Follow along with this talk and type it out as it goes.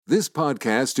This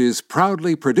podcast is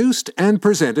proudly produced and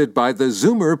presented by the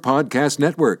Zoomer Podcast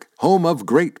Network, home of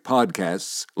great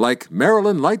podcasts like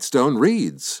Marilyn Lightstone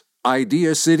Reads,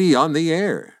 Idea City on the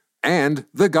Air, and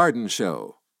The Garden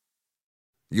Show.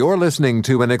 You're listening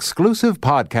to an exclusive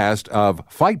podcast of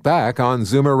Fight Back on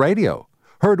Zoomer Radio,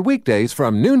 heard weekdays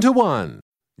from noon to 1.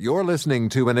 You're listening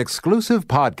to an exclusive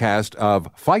podcast of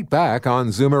Fight Back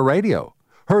on Zoomer Radio,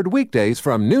 heard weekdays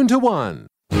from noon to 1.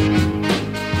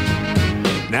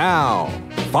 Now,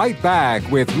 Fight Back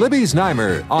with Libby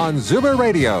Znaimer on Zoomer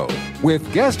Radio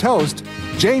with guest host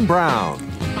Jane Brown.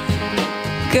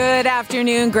 Good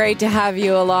afternoon. Great to have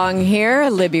you along here.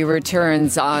 Libby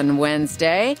returns on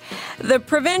Wednesday. The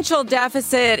provincial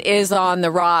deficit is on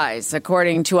the rise,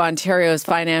 according to Ontario's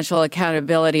Financial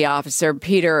Accountability Officer,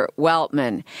 Peter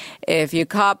Weltman. If you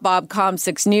caught Bob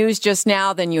Comstock's news just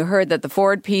now, then you heard that the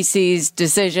Ford PC's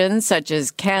decisions, such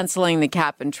as cancelling the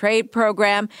cap-and-trade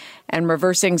program and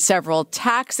reversing several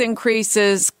tax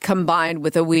increases, combined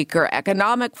with a weaker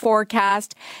economic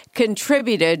forecast,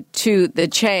 contributed to the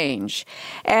change.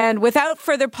 And without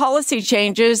further policy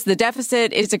changes, the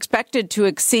deficit is expected to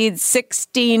exceed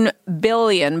 $16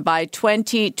 billion by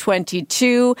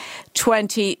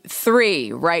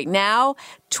 2022-23. Right now,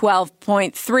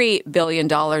 $12.3 billion,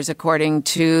 according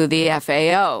to the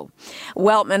FAO.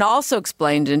 Weltman also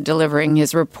explained in delivering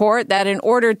his report that in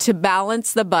order to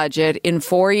balance the budget in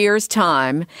 4 years'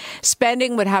 time,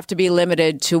 spending would have to be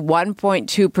limited to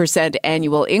 1.2%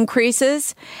 annual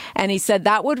increases. And he said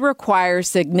that would require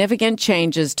significant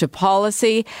changes to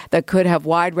policy that could have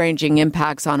wide-ranging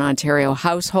impacts on Ontario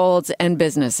households and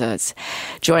businesses.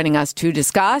 Joining us to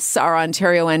discuss are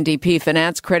Ontario NDP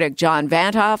finance critic John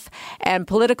Vantoff and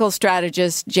political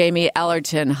strategist Jamie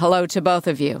Ellerton. Hello to both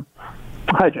of you.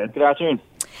 Hi, Jen. Good afternoon.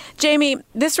 Jamie,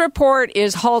 this report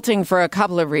is halting for a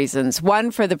couple of reasons. One,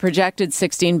 for the projected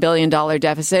 $16 billion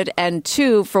deficit, and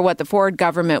two, for what the Ford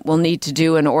government will need to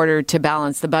do in order to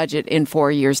balance the budget in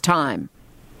 4 years' time.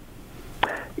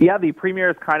 Yeah, the Premier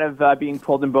is kind of being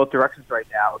pulled in both directions right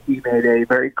now. He made a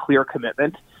very clear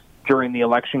commitment during the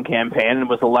election campaign and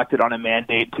was elected on a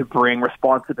mandate to bring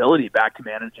responsibility back to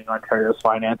managing Ontario's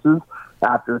finances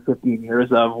after 15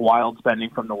 years of wild spending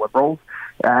from the Liberals.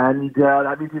 And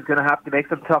that means he's going to have to make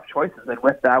some tough choices. And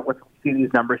with that, with seeing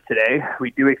these numbers today, we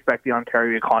do expect the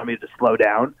Ontario economy to slow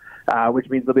down, which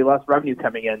means there'll be less revenue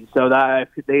coming in. So that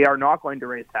if they are not going to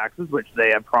raise taxes, which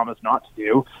they have promised not to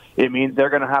do, it means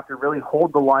they're going to have to really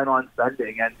hold the line on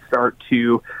spending and start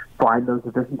to find those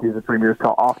efficiencies the Premier's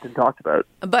often talked about.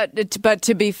 But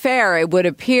to be fair, it would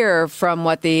appear from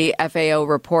what the FAO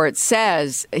report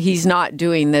says, he's not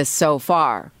doing this so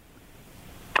far.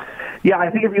 Yeah,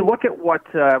 I think if you look at what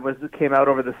came out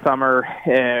over the summer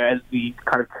as the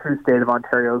kind of true state of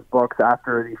Ontario's books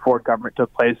after the Ford government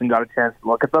took place and got a chance to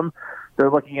look at them, they're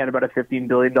looking at about a $15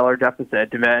 billion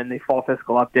deficit. And in the fall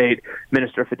fiscal update,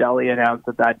 Minister Fedeli announced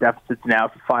that deficit's now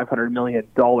 $500 million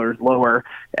lower.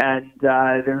 And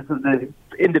there's the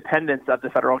independence of the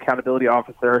Financial Accountability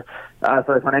Office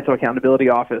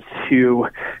to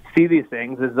see these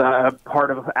things is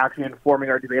part of actually informing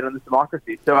our debate on this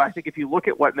democracy. So I think if you look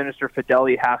at what Minister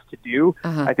Fedeli has to do,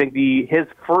 I think his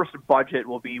first budget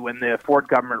will be when the Ford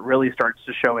government really starts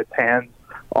to show its hands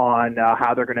on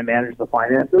how they're going to manage the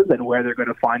finances and where they're going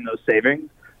to find those savings.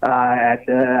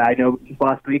 I know just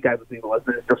last week, I believe it was,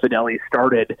 Minister Fedeli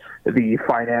started the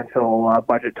financial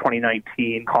budget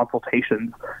 2019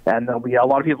 consultations, and there'll be a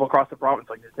lot of people across the province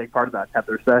like to take part of that, have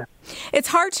their say. It's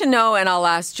hard to know, and I'll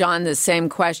ask John the same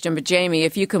question, but Jamie,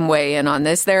 if you can weigh in on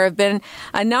this. There have been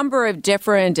a number of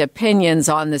different opinions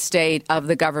on the state of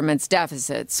the government's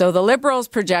deficit. So the Liberals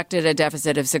projected a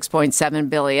deficit of $6.7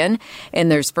 billion in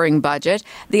their spring budget.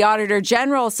 The Auditor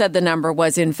General said the number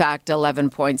was, in fact,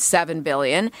 $11.7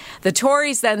 billion. The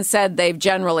Tories then said they've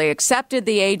generally accepted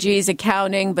the AG's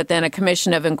accounting, but then a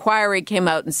commission of inquiry came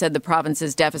out and said the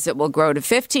province's deficit will grow to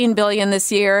 $15 billion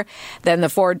this year. Then the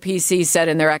Ford PC said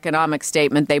in their economic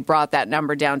statement they brought that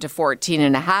number down to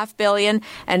 $14.5 billion.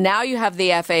 And now you have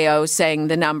the FAO saying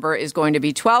the number is going to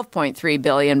be $12.3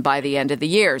 billion by the end of the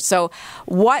year. So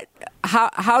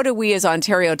how do we as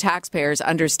Ontario taxpayers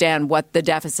understand what the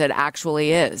deficit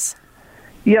actually is?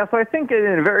 Yeah, so I think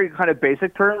in very kind of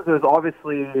basic terms, there's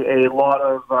obviously a lot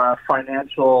of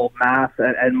financial math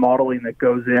and modeling that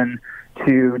goes in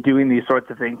to doing these sorts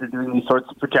of things and doing these sorts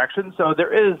of projections. So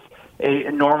there is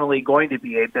normally going to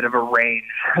be a bit of a range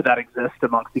that exists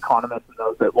amongst economists and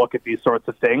those that look at these sorts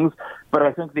of things. But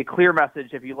I think the clear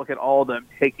message, if you look at all of them,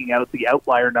 taking out the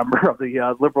outlier number of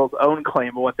the Liberals' own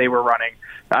claim of what they were running,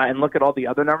 and look at all the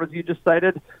other numbers you just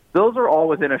cited, those are all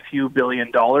within a few $1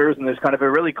 billion, and there's kind of a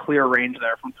really clear range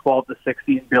there from 12 to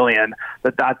 16 billion,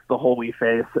 that's the hole we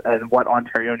face and what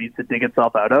Ontario needs to dig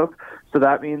itself out of. So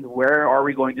that means, where are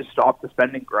we going to stop the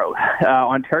spending growth?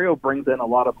 Ontario brings in a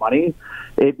lot of money.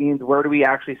 It means, where do we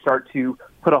actually start to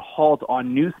put a halt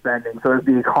on new spending so as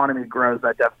the economy grows,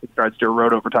 that deficit starts to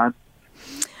erode over time?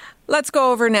 Let's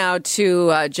go over now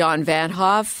to John Van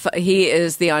Hoff. He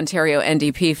is the Ontario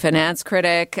NDP finance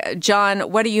critic.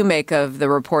 John, what do you make of the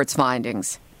report's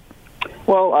findings?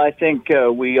 Well, I think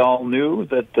we all knew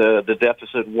that the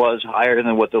deficit was higher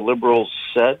than what the Liberals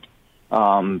said.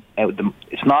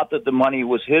 It's not that the money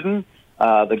was hidden.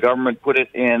 The government put it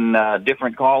in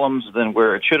different columns than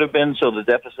where it should have been, so the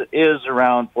deficit is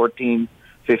around $14-15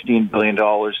 billion.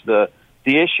 The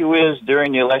issue is,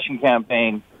 during the election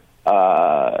campaign,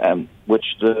 and which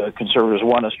the Conservatives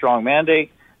won a strong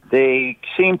mandate, they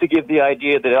seem to give the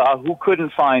idea that who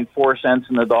couldn't find 4 cents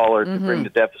in the dollar to bring the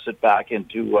deficit back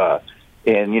into,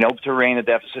 to rein the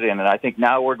deficit in. And I think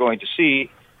now we're going to see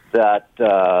that,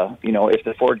 if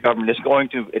the Ford government is going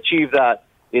to achieve that,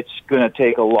 it's going to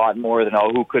take a lot more than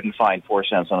who couldn't find 4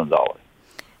 cents on the dollar.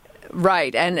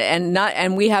 Right,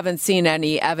 and we haven't seen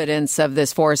any evidence of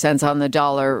this 4 cents on the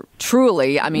dollar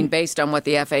truly, I mean, based on what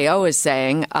the FAO is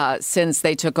saying, since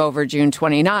they took over June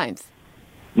 29th.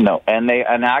 No, and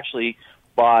actually,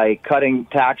 by cutting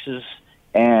taxes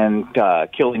and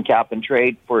killing cap and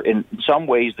trade, in some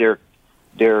ways they're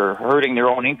hurting their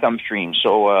own income stream.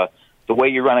 So the way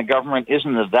you run a government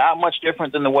isn't that much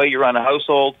different than the way you run a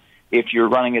household. If you're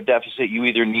running a deficit, you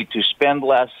either need to spend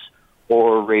less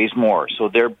or raise more. So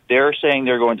they're saying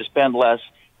they're going to spend less,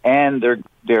 and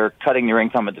they're cutting their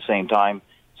income at the same time.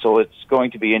 So it's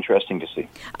going to be interesting to see.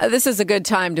 This is a good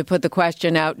time to put the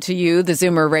question out to you, the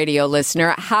Zoomer radio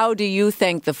listener. How do you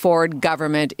think the Ford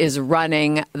government is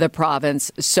running the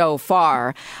province so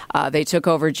far? They took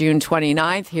over June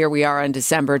 29th. Here we are on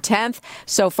December 10th.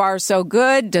 So far, so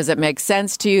good. Does it make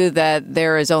sense to you that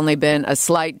there has only been a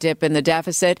slight dip in the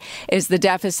deficit? Is the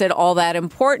deficit all that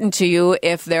important to you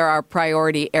if there are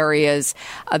priority areas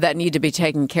that need to be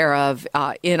taken care of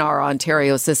in our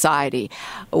Ontario society?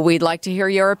 We'd like to hear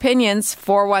your opinions.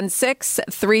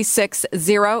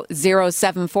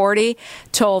 416-360-0740.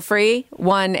 Toll free,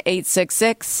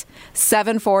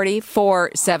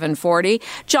 1-866-740-4740.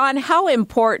 John, how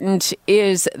important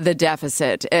is the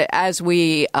deficit as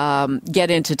we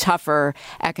get into tougher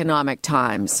economic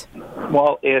times?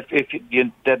 Well, if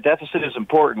the deficit is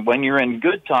important, when you're in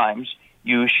good times,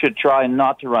 you should try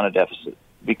not to run a deficit,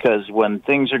 because when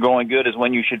things are going good is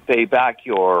when you should pay back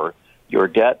your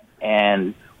debt.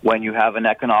 And when you have an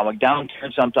economic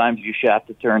downturn, sometimes you should have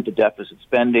to turn to deficit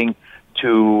spending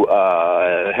to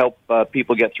help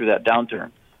people get through that downturn.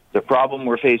 The problem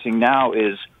we're facing now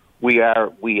is we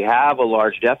have a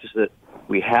large deficit.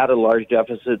 We had a large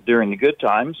deficit during the good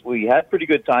times. We had pretty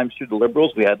good times through the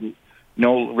Liberals. We had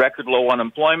no record low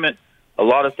unemployment. A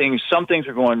lot of things, some things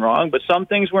were going wrong, but some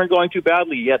things weren't going too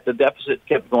badly, yet the deficit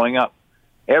kept going up.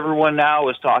 Everyone now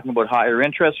is talking about higher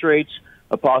interest rates,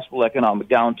 a possible economic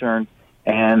downturn.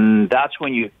 And that's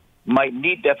when you might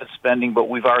need deficit spending, but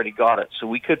we've already got it. So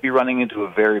we could be running into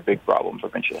a very big problem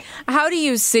provincially. How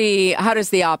does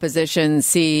the opposition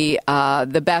see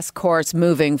the best course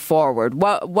moving forward?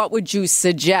 What would you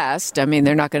suggest? I mean,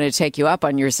 they're not going to take you up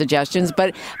on your suggestions,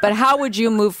 but how would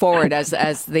you move forward as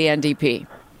the NDP?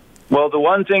 Well, the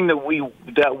one thing that we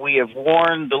have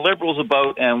warned the Liberals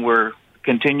about, and we're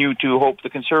continue to hope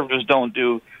the Conservatives don't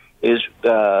do, is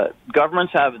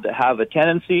governments have a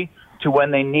tendency to,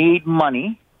 when they need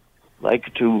money,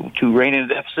 like to rein in a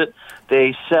deficit,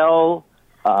 they sell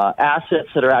assets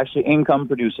that are actually income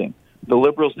producing. The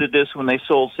Liberals did this when they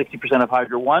sold 60% of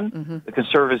Hydro One. Mm-hmm. The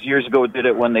Conservatives years ago did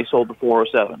it when they sold the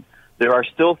 407. There are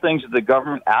still things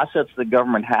that assets the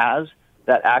government has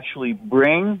that actually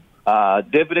bring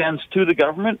dividends to the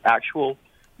government, actual,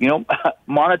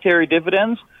 monetary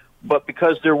dividends, but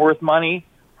because they're worth money,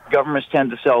 governments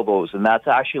tend to sell those. And that's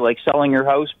actually like selling your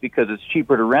house because it's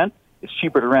cheaper to rent. It's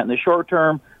cheaper to rent in the short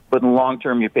term, but in the long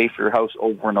term, you pay for your house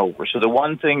over and over. So the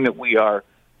one thing that we are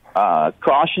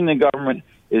cautioning the government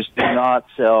is do not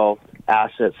sell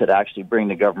assets that actually bring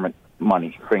the government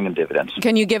money, bring them dividends.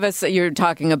 Can you give us, you're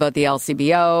talking about the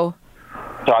LCBO?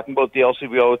 Talking about the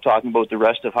LCBO, talking about the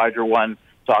rest of Hydro One.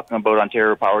 talking about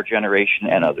Ontario Power Generation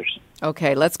and others.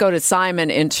 Okay, let's go to Simon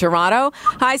in Toronto.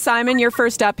 Hi, Simon. You're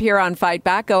first up here on Fight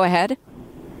Back. Go ahead.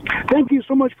 Thank you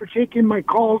so much for taking my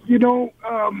call. You know,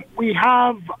 we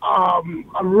have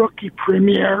a rookie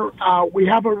premier. We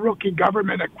have a rookie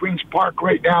government at Queen's Park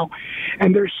right now.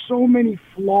 And there's so many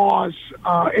flaws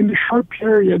in the short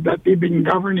period that they've been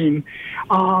governing.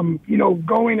 You know,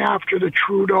 going after the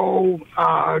Trudeau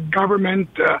government,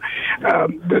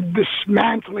 the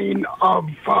dismantling of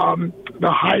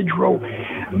the hydro,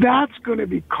 that's going to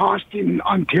be costing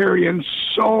Ontarians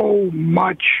so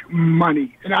much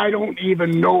money. And I don't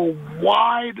even know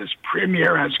why this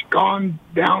premier has gone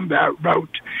down that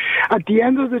route. At the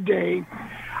end of the day,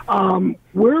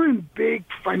 we're in big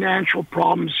financial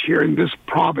problems here in this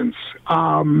province.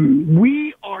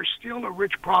 We are still a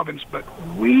rich province, but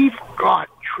we've got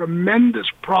tremendous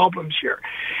problems here.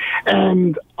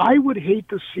 And I would hate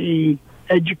to see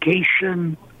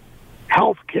education,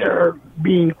 healthcare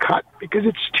being cut, because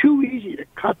it's too easy to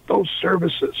cut those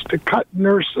services, to cut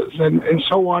nurses and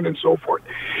so on and so forth.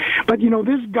 But, you know,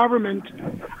 this government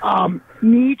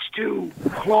needs to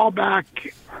claw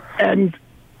back and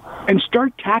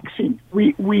start taxing.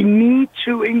 We need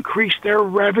to increase their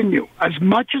revenue. As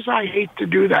much as I hate to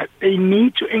do that, they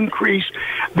need to increase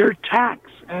their tax.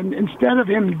 And instead of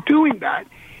him doing that,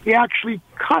 he actually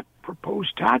cut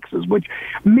proposed taxes, which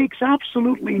makes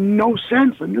absolutely no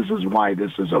sense. And this is why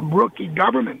this is a rookie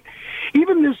government.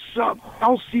 Even this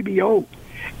LCBO,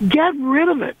 get rid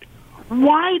of it.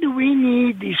 Why do we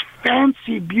need these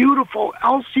fancy, beautiful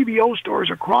LCBO stores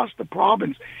across the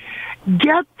province?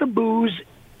 Get the booze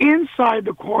inside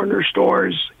the corner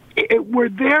stores. We're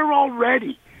there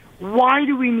already. Why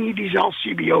do we need these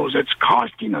LCBOs? It's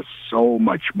costing us so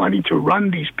much money to run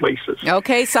these places.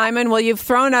 Okay, Simon, well, you've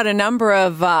thrown out a number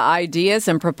of ideas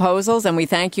and proposals, and we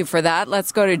thank you for that.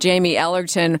 Let's go to Jamie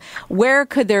Ellerton. Where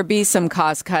could there be some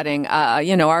cost cutting?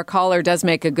 You know, our caller does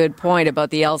make a good point about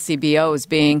the LCBOs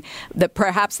being that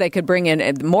perhaps they could bring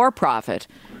in more profit.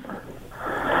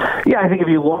 Yeah, I think if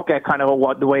you look at kind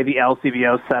of the way the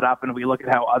LCBO is set up and we look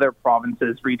at how other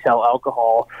provinces retail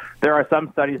alcohol, there are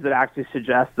some studies that actually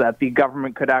suggest that the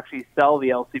government could actually sell the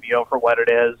LCBO for what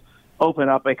it is, open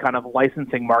up a kind of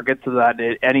licensing market so that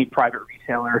any private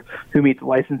retailer who meets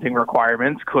licensing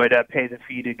requirements could pay the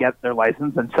fee to get their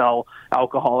license and sell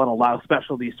alcohol, and allow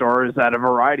specialty stores at a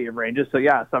variety of ranges. So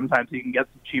yeah, sometimes you can get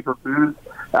some cheaper booze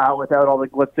without all the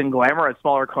glitz and glamour at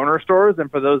smaller corner stores.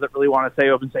 And for those that really want to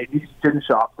open niche gin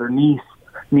shops or niche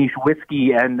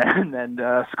whiskey and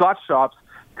Scotch shops,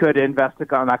 could invest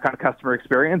on that kind of customer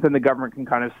experience, and the government can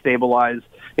kind of stabilize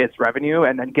its revenue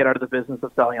and then get out of the business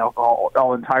of selling alcohol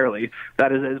all entirely.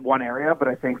 That is one area, but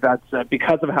I think that's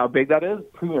because of how big that is.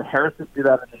 Premier Harris did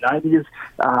that in the 90s.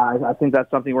 I think that's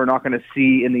something we're not going to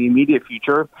see in the immediate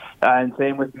future. And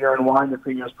same with beer and wine. The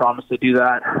Premier's promised to do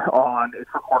that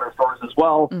for corner stores as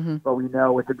well. Mm-hmm. But we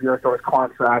know with the beer store's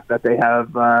contract that they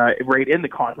have right in the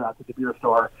contract with the beer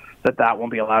store that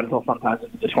won't be allowed until sometime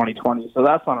into the 2020s. So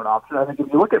that's not an option. I think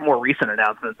if you look at more recent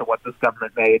announcements of what this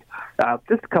government made,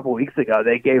 just a couple of weeks ago,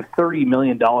 they gave $30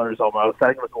 million almost, I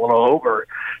think it was a little over,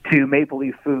 to Maple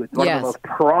Leaf Foods, one of the most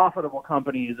profitable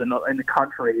companies in the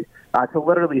country, to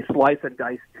literally slice and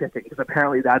dice chicken, because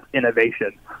apparently that's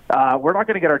innovation. We're not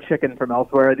going to get our chicken from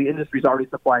elsewhere. The industry's already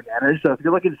supply managed. So if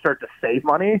you're looking to start to save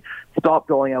money, stop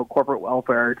doling out corporate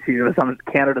welfare to some of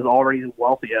Canada's already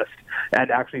wealthiest and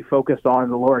actually focus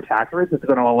on the lower tax rates. It's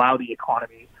going to allow the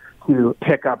economy to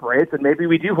pick up rates, and maybe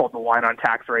we do hold the line on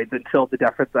tax rates until the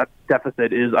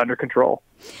deficit is under control.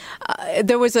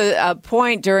 There was a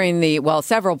point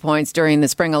several points during the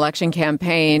spring election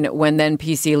campaign when then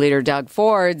PC leader Doug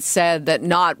Ford said that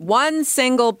not one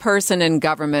single person in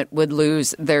government would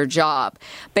lose their job.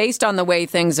 Based on the way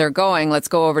things are going, let's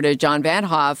go over to John Van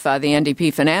Hoff, the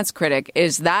NDP finance critic.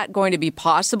 Is that going to be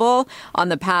possible on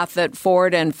the path that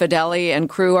Ford and Fideli and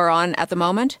crew are on at the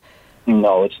moment?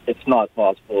 No, it's not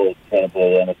possible,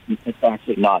 and it's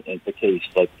actually not the case.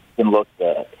 Like, you can look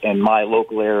in my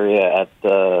local area at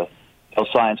Health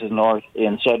Sciences North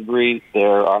in Sudbury,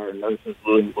 there are nurses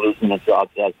losing their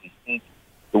jobs as we speak.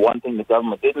 The one thing the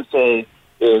government didn't say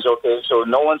is, okay, so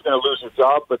no one's going to lose their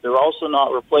job, but they're also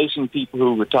not replacing people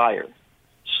who retire.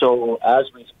 So as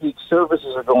we speak,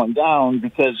 services are going down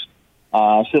because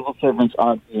civil servants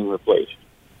aren't being replaced.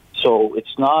 So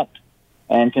it's not.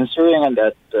 And considering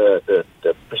that the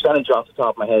percentage off the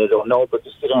top of my head, I don't know, but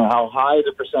considering how high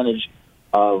the percentage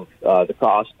of the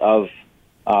cost of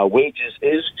wages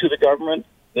is to the government,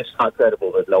 it's not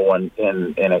credible that no one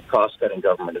in a cost-cutting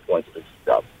government is going to lose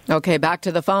the job. Okay, back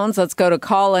to the phones. Let's go to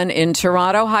Colin in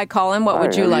Toronto. Hi, Colin. What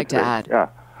would you like to add? Yeah.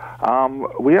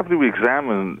 We have to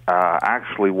examine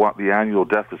actually what the annual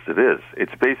deficit is.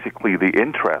 It's basically the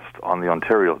interest on the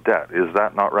Ontario debt. Is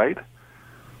that not right?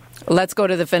 Let's go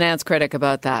to the finance critic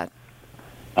about that.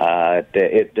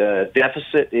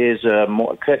 Deficit is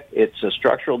it's a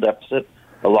structural deficit.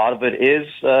 A lot of it is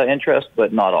interest,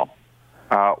 but not all.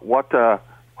 What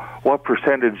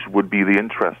percentage would be the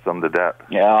interest on the debt?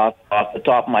 Yeah, off the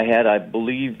top of my head, I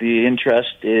believe the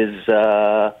interest is.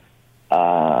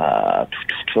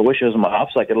 I wish it was in my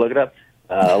office. I could look it up.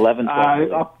 11.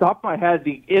 Off the top of my head,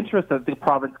 the interest that the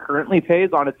province currently pays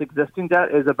on its existing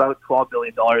debt is about $12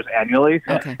 billion annually,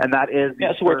 and that is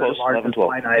the so we're close. largest 11, 12.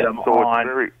 line item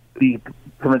on the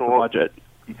provincial budget.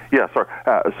 Yeah, sorry.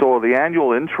 So the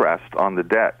annual interest on the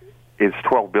debt is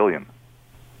 $12 billion,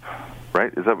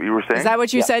 right? Is that what you were saying? Is that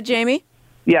what you said, Jamie?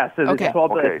 Yes, okay. It's a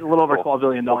little over $12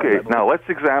 billion. Okay, now let's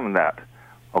examine that.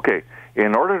 Okay,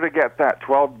 in order to get that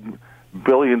 $12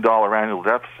 billion annual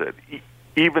deficit,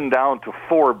 even down to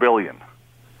 $4 billion,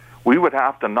 we would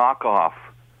have to knock off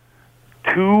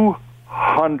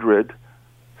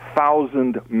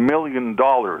 $200,000 million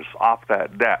off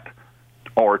that debt,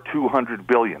 or $200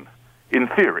 billion, in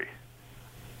theory.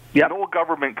 Yep. No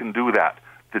government can do that.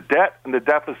 The debt and the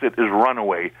deficit is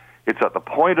runaway. It's at the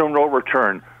point of no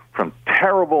return from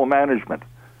terrible management.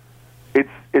 It's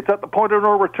at the point of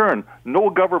no return. No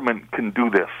government can do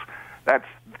this.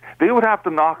 They would have to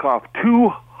knock off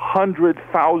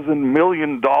 $200,000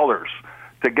 million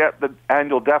to get the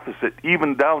annual deficit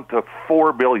even down to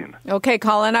 $4 billion. Okay,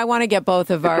 Colin, I want to get both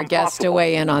of our guests to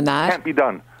weigh in on that. It can't be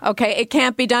done. Okay, it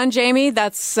can't be done, Jamie?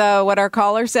 That's what our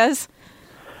caller says?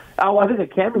 Well, I think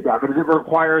it can be done, but it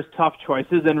requires tough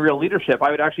choices and real leadership.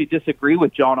 I would actually disagree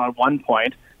with John on one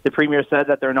point. The Premier said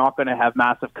that they're not going to have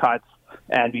massive cuts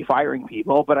and be firing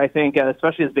people, but I think,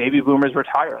 especially as baby boomers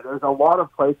retire, there's a lot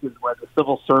of places where the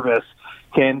civil service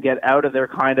can get out of their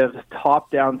kind of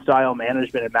top-down style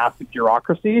management and massive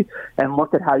bureaucracy and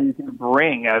look at how you can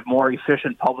bring a more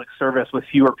efficient public service with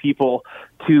fewer people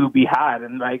to be had.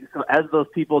 And so as those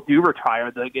people do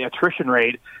retire, the attrition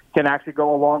rate can actually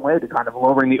go a long way to kind of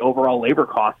lowering the overall labor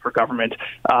cost for government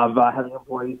of having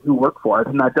employees who work for it.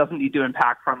 And that doesn't need to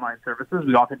impact frontline services.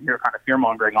 We often hear kind of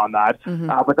fear-mongering on that.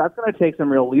 But that's going to take some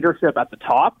real leadership at the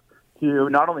top to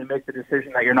not only make the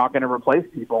decision that you're not going to replace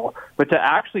people, but to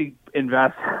actually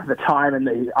invest the time and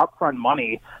the upfront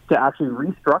money to actually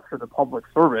restructure the public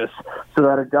service so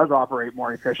that it does operate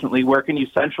more efficiently. Where can you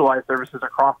centralize services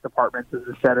across departments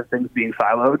instead of things being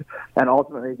siloed and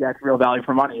ultimately get real value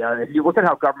for money? If you look at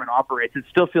how government operates, it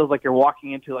still feels like you're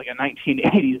walking into like a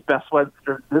 1980s Best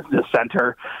Western Business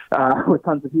Center with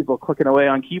tons of people clicking away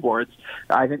on keyboards.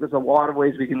 I think there's a lot of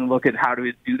ways we can look at how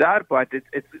to do that, but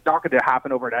it's not going to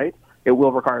happen overnight. It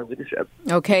will require leadership.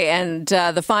 Okay, and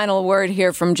the final word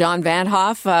here from John Van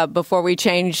Hoff before we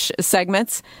change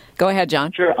segments. Go ahead,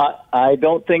 John. Sure. I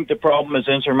don't think the problem is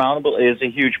insurmountable. It is a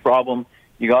huge problem.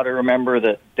 You got to remember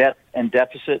that debt and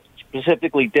deficit,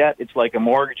 specifically debt, it's like a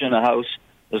mortgage in a house.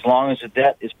 As long as the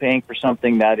debt is paying for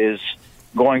something that is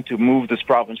going to move this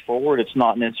province forward, it's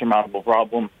not an insurmountable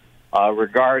problem.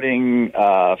 Regarding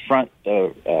the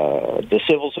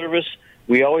civil service,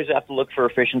 we always have to look for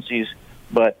efficiencies.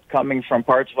 But coming from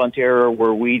parts of Ontario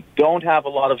where we don't have a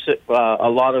lot of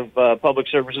public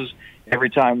services, every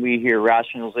time we hear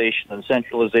rationalization and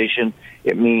centralization,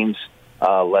 it means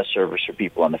less service for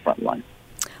people on the front line.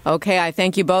 Okay, I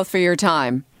thank you both for your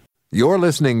time. You're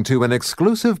listening to an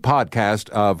exclusive podcast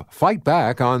of Fight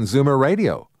Back on Zoomer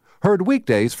Radio, heard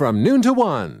weekdays from noon to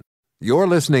 1. You're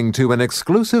listening to an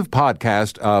exclusive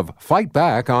podcast of Fight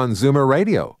Back on Zoomer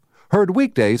Radio, heard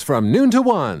weekdays from noon to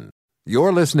 1.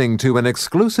 You're listening to an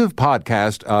exclusive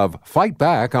podcast of Fight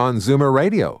Back on Zoomer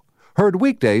Radio, heard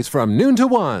weekdays from noon to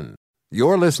 1.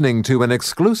 You're listening to an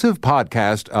exclusive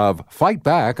podcast of Fight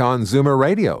Back on Zoomer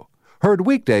Radio, heard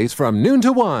weekdays from noon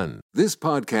to 1. This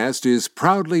podcast is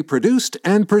proudly produced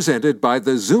and presented by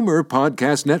the Zoomer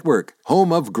Podcast Network,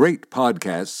 home of great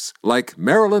podcasts like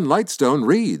Marilyn Lightstone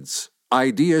Reads,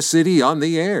 Idea City on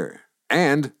the Air,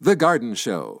 and The Garden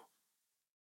Show.